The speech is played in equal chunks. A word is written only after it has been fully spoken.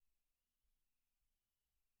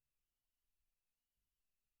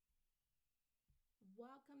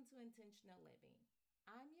Welcome to Intentional Living.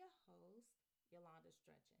 I'm your host, Yolanda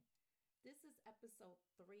Stretchin. This is episode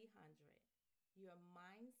 300. Your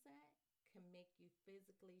mindset can make you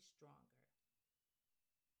physically stronger.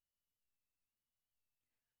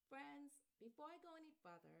 Friends, before I go any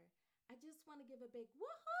further, I just want to give a big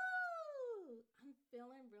woohoo! I'm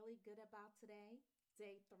feeling really good about today,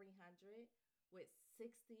 day 300, with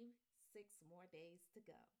 66 more days to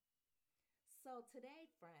go. So, today,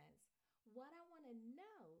 friends, what I want to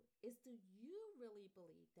know is, do you really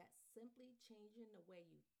believe that simply changing the way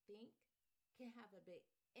you think can have a big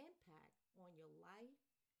impact on your life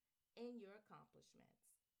and your accomplishments?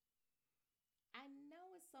 I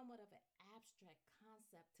know it's somewhat of an abstract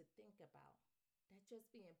concept to think about, that just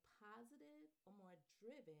being positive or more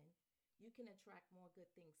driven, you can attract more good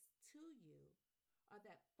things to you, or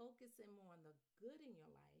that focusing more on the good in your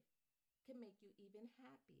life can make you even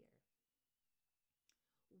happier.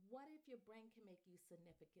 What if your brain can make you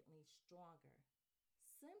significantly stronger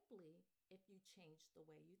simply if you change the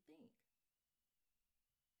way you think?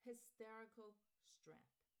 Hysterical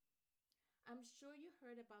strength. I'm sure you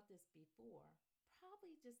heard about this before,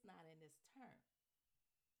 probably just not in this term.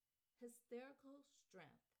 Hysterical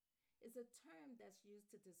strength is a term that's used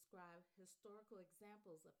to describe historical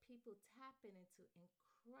examples of people tapping into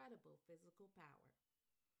incredible physical power.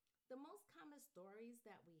 The most common stories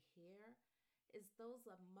that we hear is those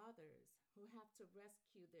of mothers who have to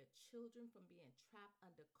rescue their children from being trapped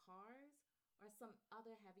under cars or some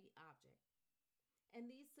other heavy object. In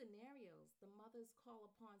these scenarios, the mothers call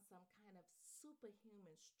upon some kind of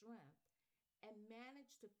superhuman strength and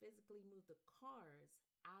manage to physically move the cars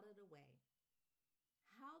out of the way.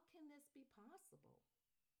 How can this be possible?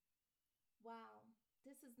 While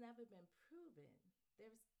this has never been proven,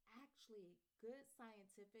 there's actually good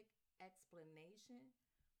scientific explanation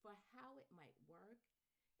for how it might work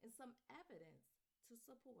and some evidence to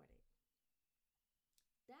support it.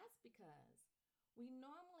 That's because we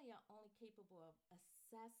normally are only capable of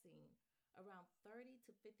assessing around 30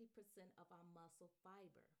 to 50% of our muscle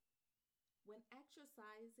fiber. When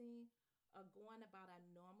exercising or going about our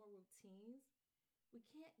normal routines, we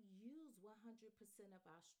can't use 100% of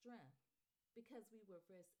our strength because we will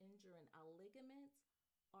risk injuring our ligaments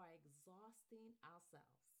or exhausting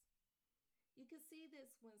ourselves. You can see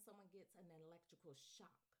this when someone gets an electrical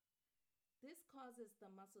shock. This causes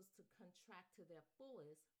the muscles to contract to their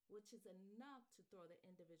fullest, which is enough to throw the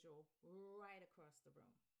individual right across the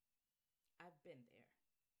room. I've been there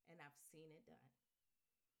and I've seen it done.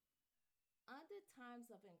 Under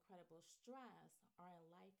times of incredible stress or in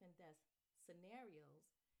life and death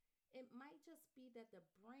scenarios, it might just be that the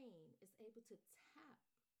brain is able to tap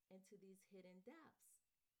into these hidden depths.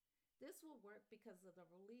 This will work because of the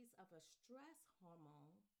release of a stress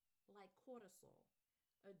hormone like cortisol,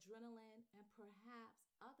 adrenaline, and perhaps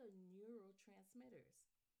other neurotransmitters.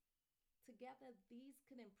 Together, these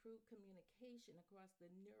can improve communication across the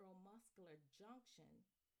neuromuscular junction,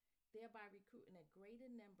 thereby recruiting a greater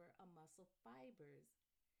number of muscle fibers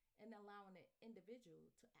and allowing the individual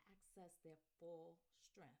to access their full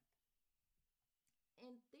strength.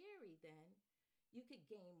 In theory, then, you could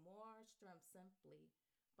gain more strength simply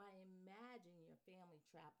by imagining your family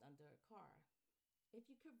trapped under a car. If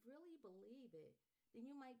you could really believe it, then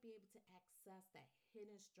you might be able to access that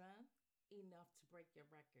hidden strength enough to break your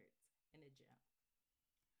records in the gym.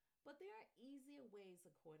 But there are easier ways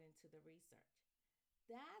according to the research.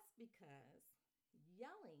 That's because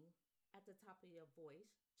yelling at the top of your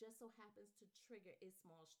voice just so happens to trigger a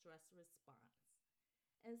small stress response.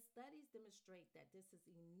 And studies demonstrate that this is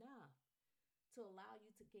enough to allow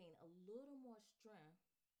you to gain a little more strength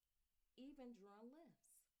even during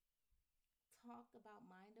lifts. Talk about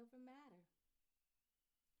mind over matter.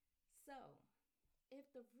 So, if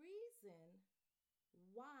the reason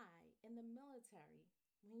why in the military,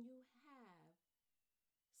 when you have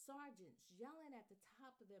sergeants yelling at the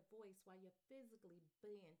top of their voice while you're physically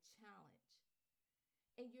being challenged,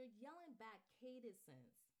 and you're yelling back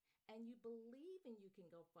cadences, and you believe in you can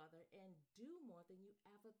go further and do more than you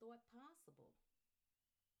ever thought possible.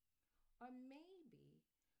 Or maybe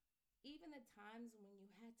even the times when you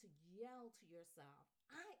had to yell to yourself,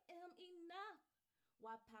 I am enough,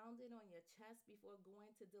 while pounding on your chest before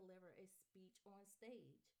going to deliver a speech on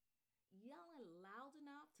stage. Yelling loud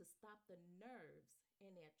enough to stop the nerves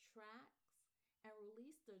in their tracks and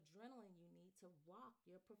release the adrenaline you need to rock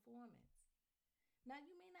your performance. Now,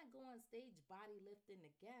 you may not go on stage body lifting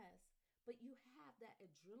the guests, but you have that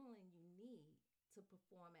adrenaline you need to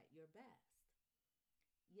perform at your best.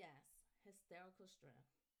 Yes, hysterical strength.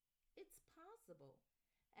 It's possible.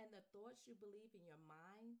 And the thoughts you believe in your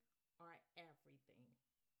mind are everything.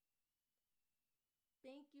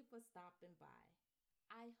 Thank you for stopping by.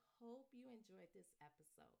 I hope you enjoyed this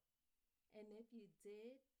episode. And if you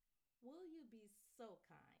did, will you be so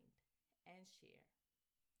kind and share?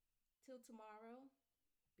 Till tomorrow,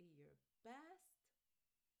 be your best